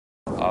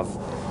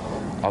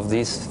of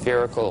these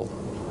spherical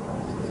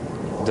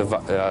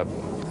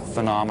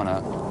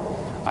phenomena.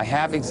 I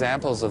have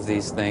examples of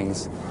these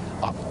things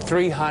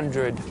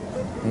 300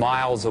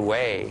 miles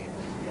away,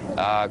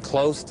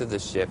 close to the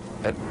ship.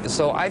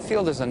 So I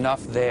feel there's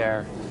enough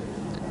there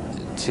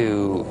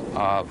to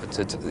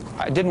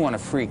I didn't want to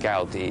freak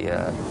out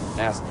the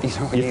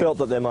You felt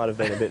that there might have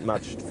been a bit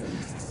much.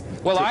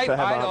 Well,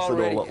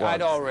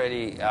 I'd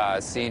already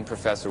seen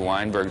Professor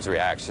Weinberg's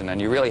reaction, and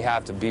you really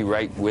have to be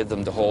right with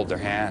them to hold their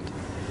hand.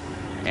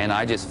 And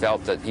I just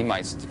felt that he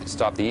might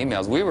stop the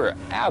emails. We were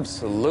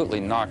absolutely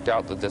knocked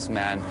out that this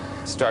man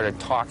started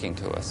talking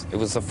to us. It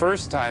was the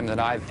first time that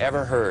I've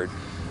ever heard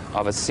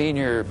of a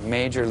senior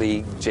Major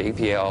League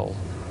JPL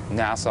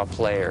NASA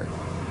player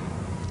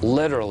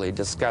literally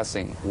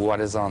discussing what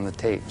is on the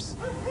tapes.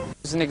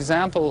 There's an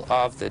example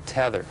of the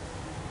tether,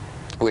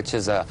 which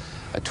is a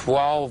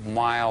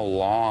 12-mile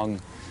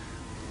long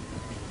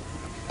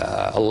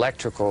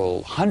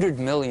electrical, $100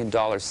 million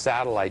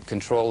satellite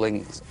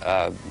controlling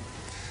an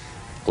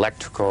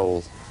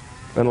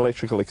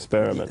electrical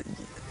experiment.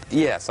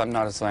 Yes, I'm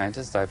not a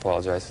scientist. I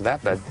apologize for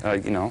that, but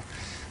you know,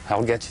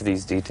 I'll get you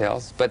these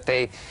details. But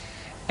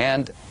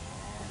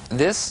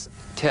this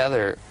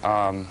tether,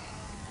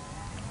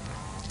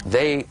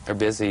 they are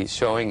busy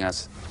showing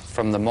us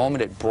from the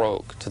moment it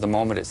broke to the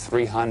moment it's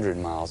 300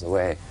 miles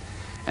away.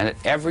 And at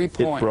every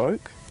point... It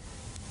broke?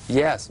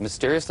 Yes,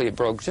 mysteriously it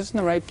broke just in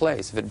the right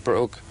place. If it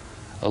broke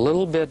a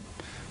little bit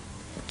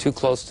too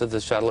close to the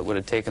shuttle, it would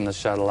have taken the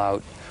shuttle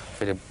out.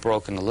 If it had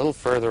broken a little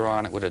further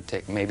on, it would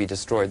have maybe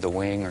destroyed the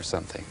wing or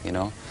something, you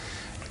know?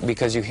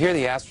 Because you hear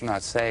the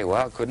astronauts say,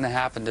 well, it couldn't have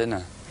happened in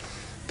a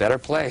better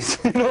place,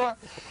 you know?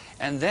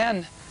 And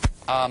then,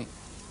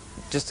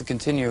 just to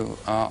continue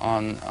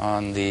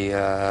on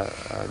the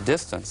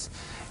distance,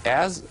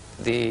 as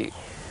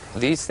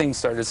these things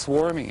started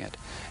swarming it,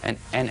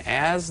 and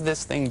as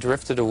this thing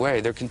drifted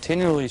away, they're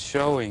continually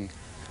showing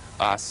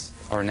us,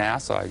 or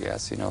NASA, I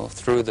guess, you know,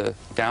 through the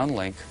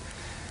downlink,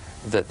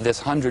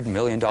 this $100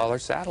 million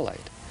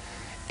satellite.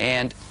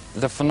 And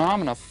the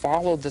phenomena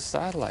followed the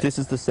satellite. This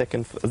is the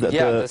second,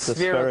 the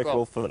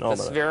spherical phenomena.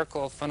 The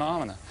spherical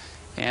phenomena.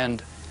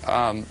 And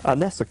are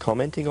NASA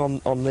commenting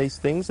on these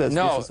things as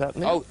this is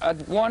happening? Oh,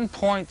 at one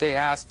point they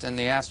asked, and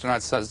the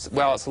astronaut says,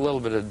 well, it's a little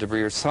bit of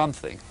debris or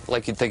something,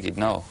 like you'd think he'd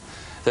know,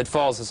 that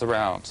follows us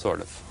around,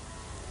 sort of.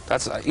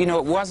 That's, you know,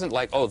 it wasn't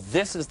like, oh,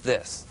 this is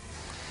this.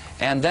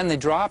 And then they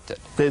dropped it.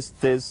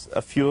 There's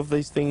a few of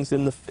these things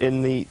in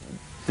the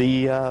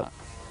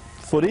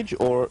footage,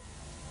 or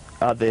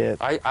are there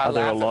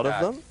a lot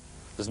of them?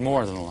 There's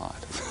more than a lot.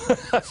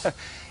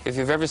 If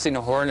you've ever seen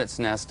a hornet's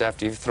nest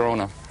after you've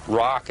thrown a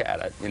rock at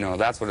it, you know,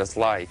 that's what it's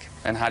like.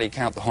 And how do you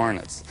count the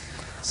hornets?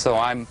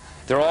 So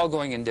they're all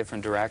going in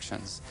different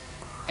directions.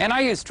 And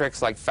I use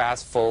tricks like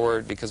fast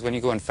forward, because when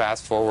you go in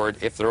fast forward,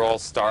 if they're all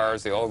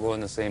stars, they all go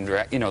in the same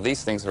direction. You know,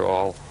 these things are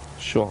all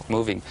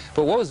moving.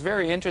 But what was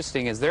very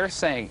interesting is they're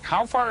saying,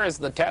 how far is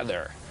the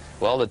tether?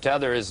 Well, the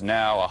tether is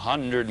now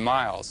 100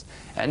 miles.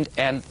 And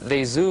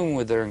they zoom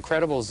with their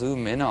incredible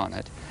zoom in on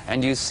it.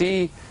 And you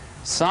see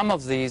some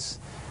of these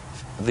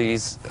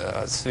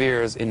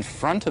spheres in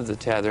front of the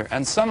tether,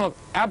 and some of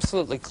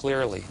absolutely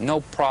clearly,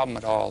 no problem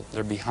at all,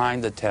 they're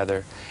behind the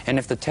tether. And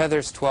if the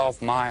tether's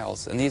 12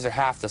 miles, and these are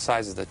half the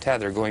size of the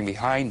tether going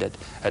behind it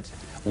at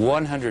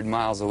 100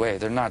 miles away,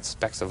 they're not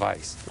specks of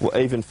ice. Well,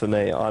 even for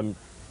me,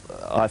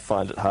 I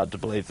find it hard to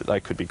believe that they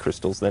could be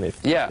crystals then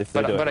if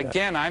but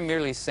again, I'm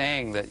merely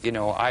saying that, you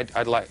know,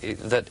 I'd like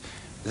that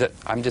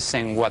I'm just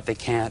saying what they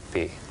can't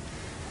be.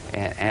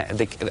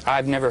 And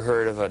I've never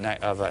heard of a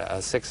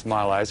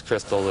 6-mile ice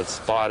crystal that's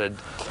spotted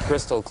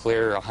crystal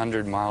clear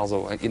 100 miles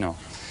away, you know,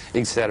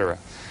 etc.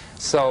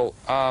 So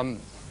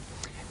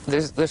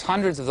there's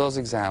hundreds of those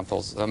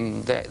examples.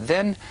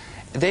 Then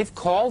they've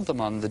called them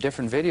on the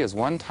different videos.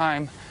 One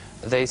time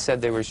they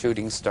said they were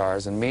shooting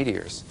stars and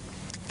meteors.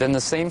 Then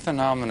the same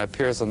phenomenon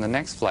appears on the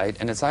next flight,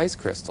 and it's ice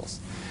crystals.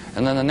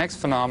 And then the next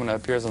phenomenon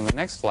appears on the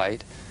next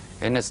flight,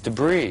 and it's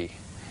debris.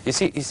 You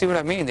see what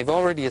I mean? They've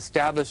already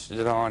established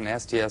it on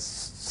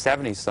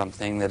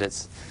STS-70-something that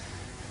it's...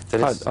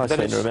 I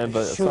seem to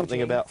remember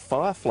something about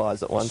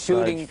fireflies at one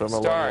stage from a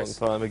long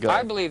time ago.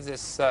 I believe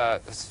this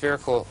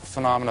spherical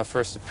phenomena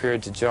first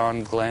appeared to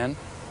John Glenn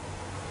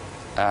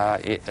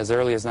as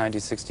early as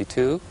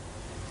 1962.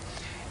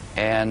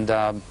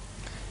 And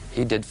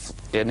he did,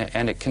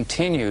 and it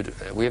continued.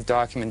 We have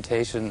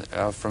documentation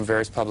from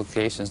various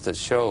publications that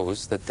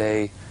shows that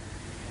they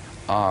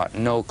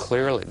know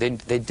clearly.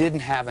 They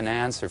didn't have an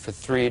answer for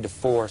 3 to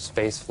 4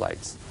 space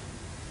flights.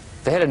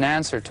 They had an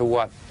answer to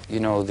what, you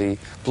know, the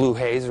blue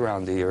haze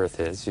around the Earth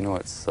is. You know,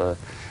 it's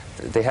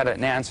they had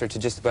an answer to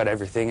just about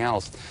everything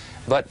else.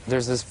 But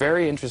there's this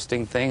very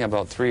interesting thing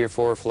about 3 or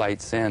 4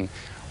 flights in,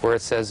 where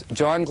it says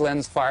John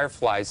Glenn's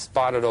fireflies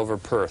spotted over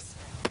Perth.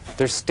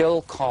 They're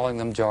still calling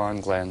them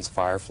John Glenn's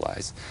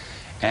fireflies.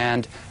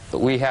 And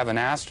we have an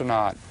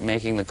astronaut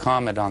making the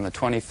comment on the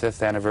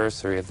 25th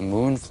anniversary of the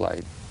moon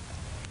flight.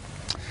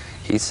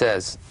 He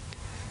says,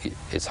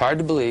 it's hard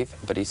to believe,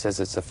 but he says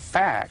it's a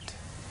fact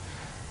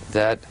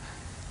that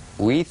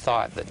we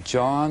thought that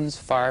John's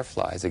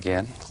fireflies,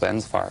 again,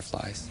 Glenn's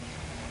fireflies,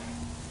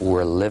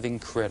 were living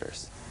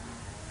critters.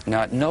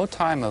 Now, at no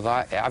time have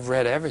I've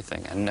read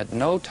everything, and at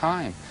no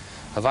time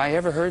have I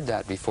ever heard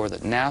that before,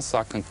 that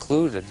NASA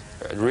concluded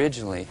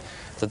originally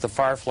that the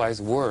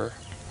fireflies were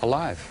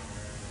alive.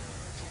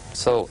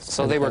 So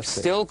they were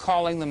still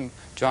calling them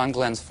John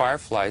Glenn's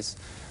fireflies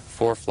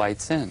 4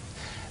 flights in.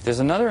 There's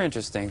another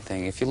interesting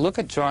thing. If you look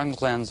at John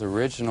Glenn's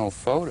original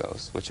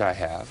photos, which I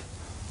have,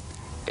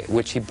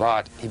 which he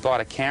bought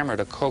a camera at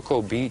a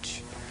Cocoa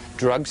Beach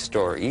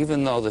drugstore,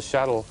 even though the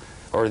shuttle,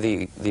 or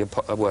the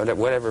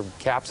whatever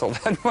capsule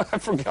that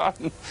I've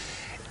forgotten,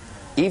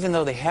 even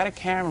though they had a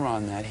camera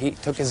on that, he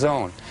took his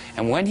own.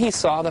 And when he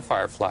saw the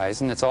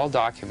fireflies, and it's all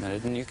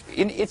documented, and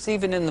it's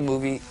even in the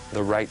movie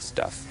The Right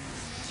Stuff,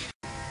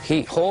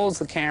 he holds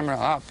the camera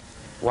up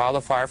while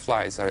the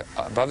fireflies are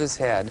above his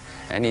head,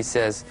 and he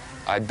says,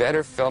 "I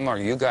better film or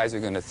you guys are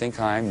going to think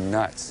I'm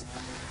nuts."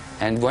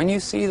 And when you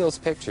see those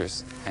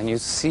pictures, and you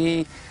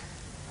see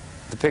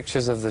the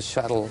pictures of the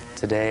shuttle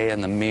today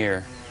and the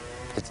Mir,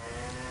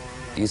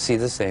 you see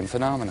the same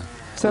phenomena.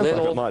 Sounds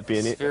like it might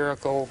be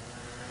spherical.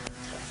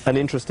 An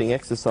interesting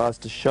exercise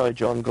to show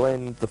John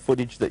Glenn the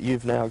footage that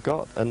you've now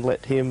got and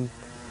let him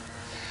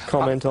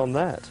comment on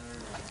that.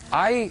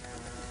 I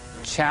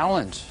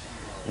challenge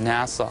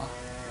NASA,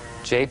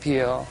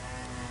 JPL,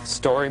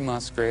 Story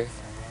Musgrave,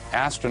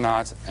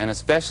 astronauts, and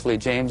especially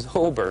James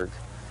Hoberg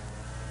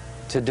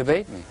to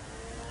debate me.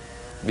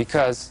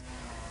 Because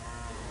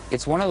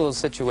it's one of those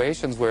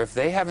situations where if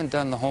they haven't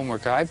done the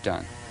homework I've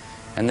done,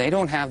 and they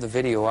don't have the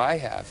video I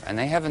have, and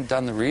they haven't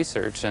done the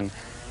research, and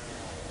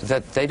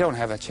that they don't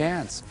have a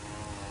chance.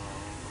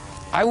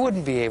 I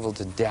wouldn't be able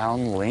to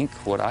downlink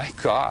what I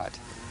got.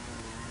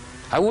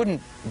 I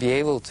wouldn't be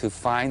able to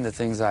find the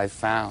things I've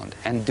found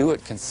and do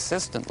it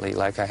consistently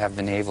like I have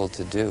been able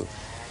to do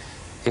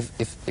if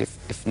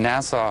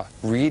NASA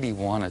really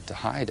wanted to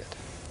hide it.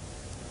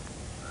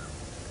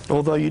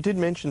 Although you did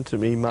mention to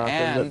me,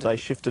 Martin, that they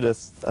shifted a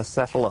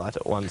satellite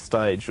at one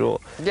stage, or...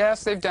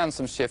 Yes, they've done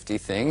some shifty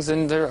things,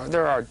 and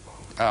there are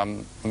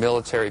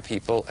military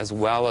people as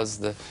well as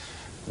the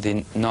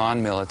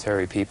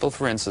non-military people.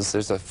 For instance,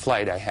 there's a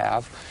flight I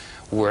have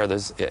where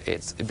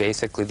it's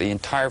basically the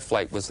entire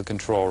flight was the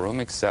control room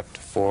except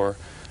for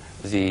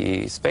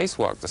the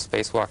spacewalk. The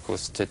spacewalk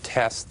was to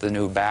test the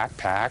new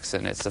backpacks,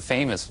 and it's a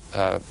famous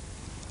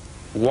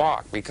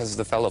walk because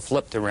the fellow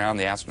flipped around,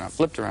 the astronaut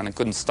flipped around and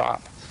couldn't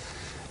stop.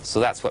 So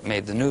that's what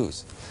made the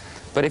news.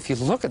 But if you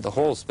look at the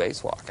whole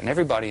spacewalk, and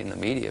everybody in the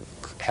media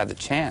had the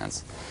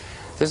chance,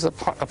 there's a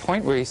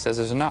point where he says,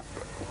 "There's not,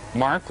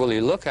 Mark, will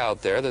you look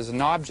out there? There's an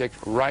object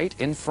right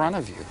in front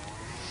of you."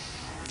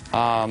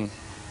 And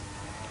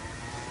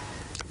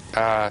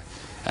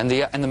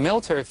the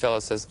military fellow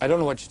says, "I don't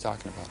know what you're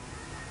talking about."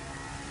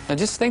 Now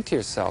just think to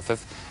yourself,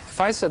 if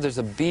I said there's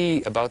a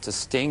bee about to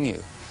sting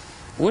you,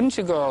 wouldn't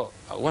you go,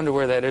 "I wonder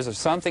where that is," or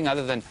something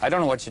other than, "I don't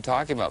know what you're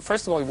talking about"?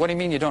 First of all, what do you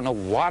mean you don't know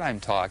what I'm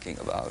talking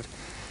about?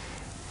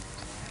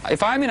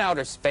 If I'm in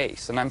outer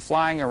space and I'm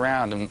flying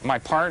around and my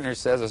partner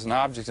says there's an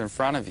object in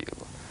front of you,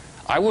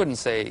 I wouldn't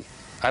say,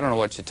 "I don't know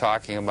what you're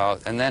talking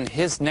about," and then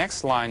his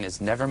next line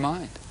is, "Never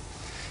mind."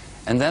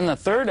 And then the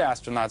third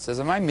astronaut says,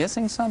 "Am I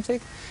missing something?"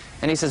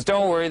 And he says,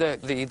 "Don't worry,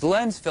 the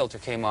lens filter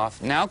came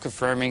off," now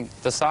confirming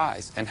the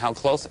size and how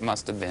close it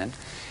must have been.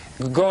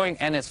 Going,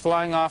 and it's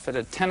flying off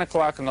at 10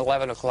 o'clock and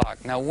 11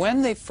 o'clock. Now,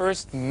 when they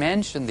first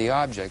mentioned the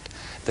object,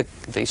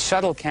 the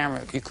shuttle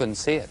camera, you couldn't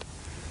see it.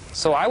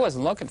 So I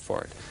wasn't looking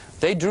for it.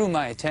 They drew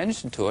my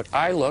attention to it.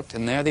 I looked,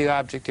 and there the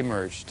object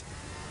emerged.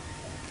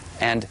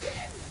 And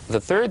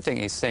the third thing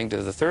he's saying to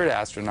the third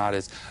astronaut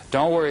is,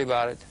 "Don't worry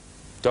about it.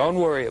 Don't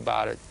worry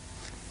about it."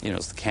 You know,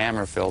 it's the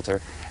camera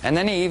filter. And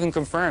then he even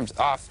confirms,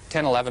 off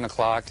 10, 11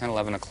 o'clock, 10,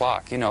 11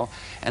 o'clock, you know.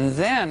 And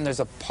then there's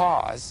a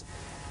pause,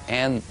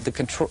 and the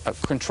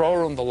control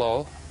room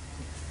below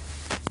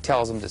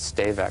tells him to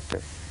stay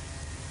vector.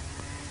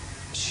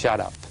 Shut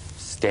up.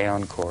 Stay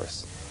on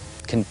course.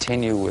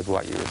 Continue with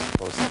what you were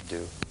supposed to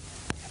do.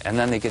 And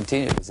then they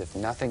continue as if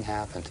nothing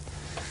happened.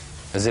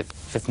 As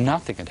if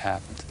nothing had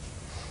happened.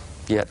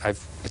 Yet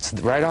it's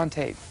right on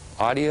tape.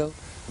 Audio,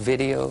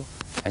 video,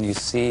 and you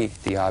see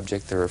the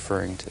object they're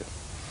referring to.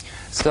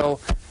 So,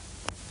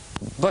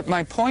 but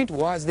my point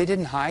was, they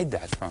didn't hide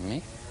that from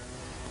me.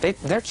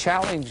 They're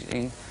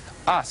challenging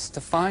us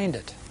to find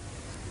it.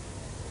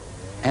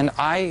 And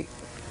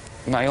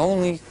my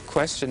only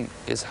question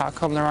is, how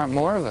come there aren't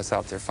more of us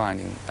out there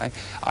finding it?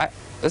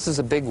 This is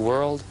a big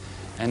world,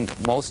 and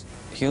most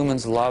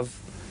humans love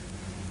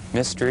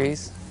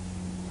mysteries,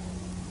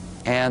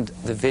 and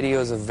the video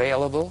is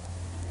available,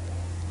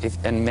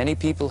 and many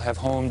people have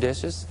home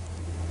dishes.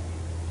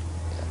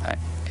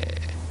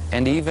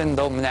 And even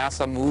though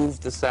NASA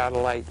moved the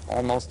satellite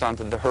almost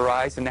onto the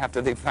horizon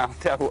after they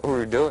found out what we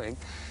were doing,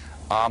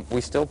 we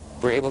still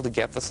were able to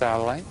get the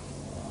satellite.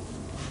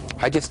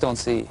 I just don't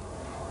see,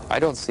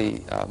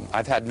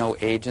 I've had no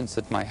agents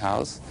at my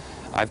house.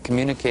 I've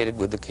communicated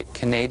with the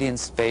Canadian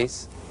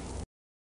Space